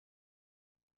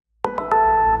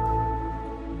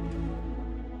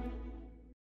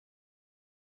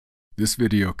This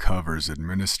video covers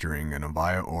administering an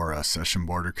Avaya Aura Session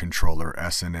Border Controller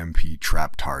SNMP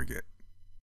trap target.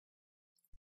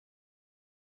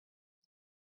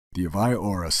 The Avaya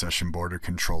Aura Session Border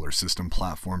Controller System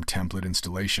Platform Template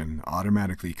installation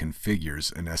automatically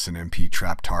configures an SNMP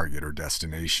trap target or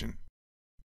destination.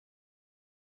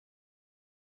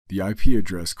 The IP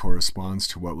address corresponds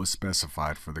to what was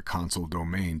specified for the console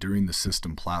domain during the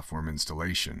system platform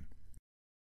installation.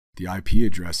 The IP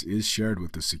address is shared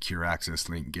with the Secure Access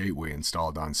Link Gateway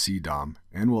installed on CDOM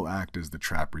and will act as the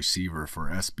trap receiver for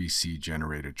SBC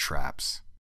generated traps.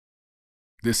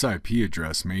 This IP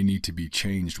address may need to be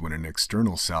changed when an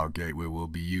external SAL gateway will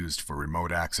be used for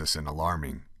remote access and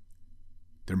alarming.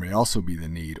 There may also be the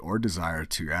need or desire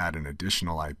to add an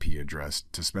additional IP address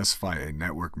to specify a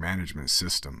network management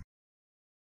system.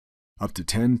 Up to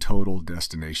 10 total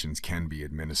destinations can be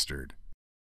administered.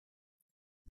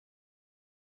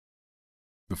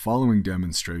 The following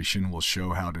demonstration will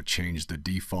show how to change the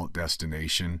default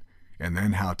destination and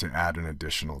then how to add an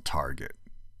additional target.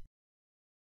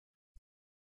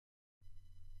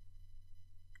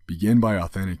 Begin by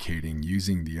authenticating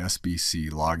using the SBC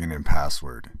login and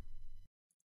password.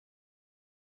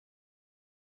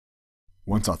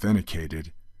 Once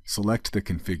authenticated, select the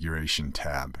Configuration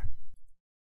tab.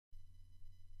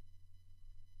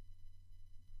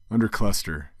 Under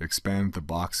Cluster, expand the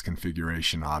Box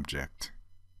Configuration object.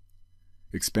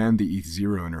 Expand the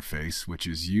ETH0 interface, which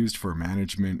is used for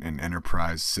management and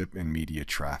enterprise SIP and media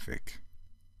traffic.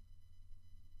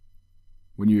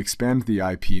 When you expand the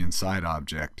IP inside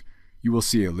object, you will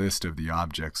see a list of the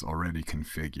objects already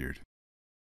configured.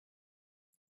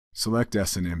 Select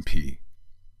SNMP.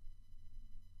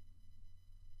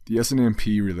 The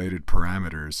SNMP related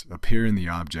parameters appear in the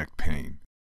object pane.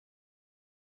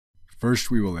 First,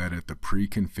 we will edit the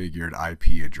pre-configured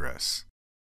IP address.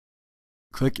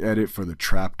 Click Edit for the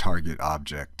trap target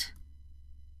object.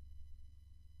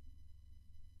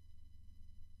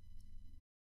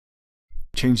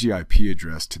 Change the IP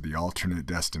address to the alternate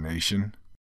destination.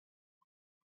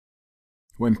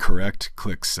 When correct,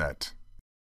 click Set.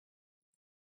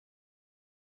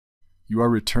 You are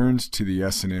returned to the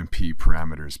SNMP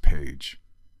parameters page.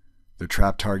 The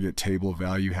trap target table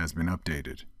value has been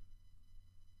updated.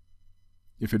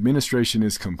 If administration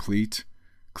is complete,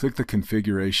 click the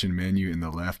Configuration menu in the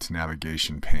left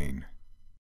navigation pane.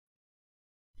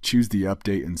 Choose the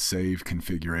Update and Save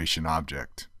Configuration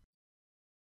object.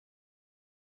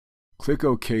 Click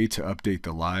OK to update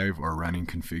the live or running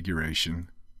configuration.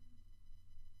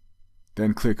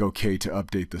 Then click OK to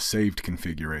update the saved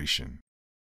configuration.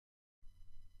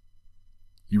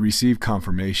 You receive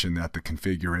confirmation that the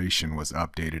configuration was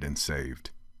updated and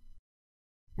saved.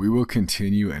 We will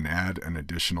continue and add an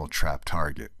additional trap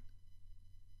target.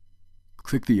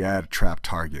 Click the Add Trap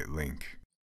Target link.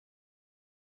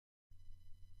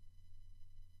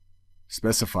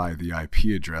 Specify the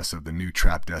IP address of the new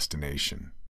trap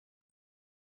destination.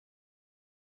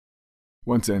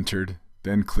 Once entered,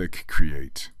 then click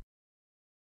Create.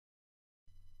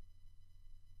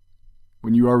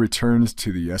 When you are returned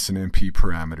to the SNMP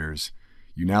parameters,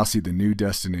 you now see the new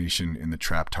destination in the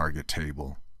trap target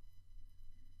table.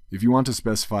 If you want to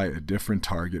specify a different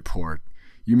target port,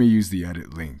 you may use the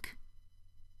Edit link.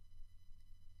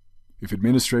 If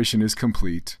administration is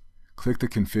complete, click the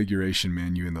Configuration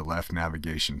menu in the left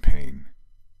navigation pane.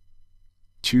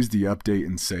 Choose the Update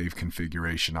and Save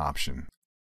Configuration option.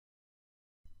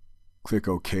 Click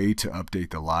OK to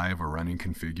update the live or running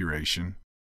configuration.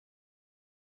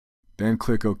 Then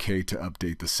click OK to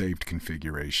update the saved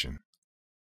configuration.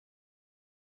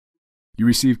 You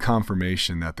receive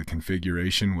confirmation that the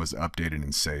configuration was updated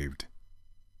and saved.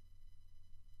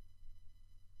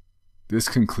 This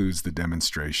concludes the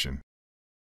demonstration.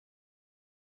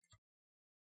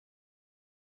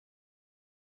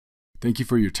 Thank you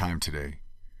for your time today.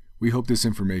 We hope this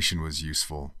information was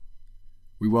useful.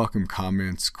 We welcome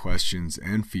comments, questions,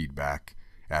 and feedback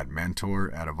at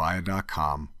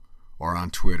mentor@avaya.com or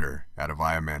on Twitter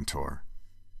 @AvayaMentor.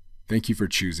 Thank you for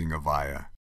choosing Avaya.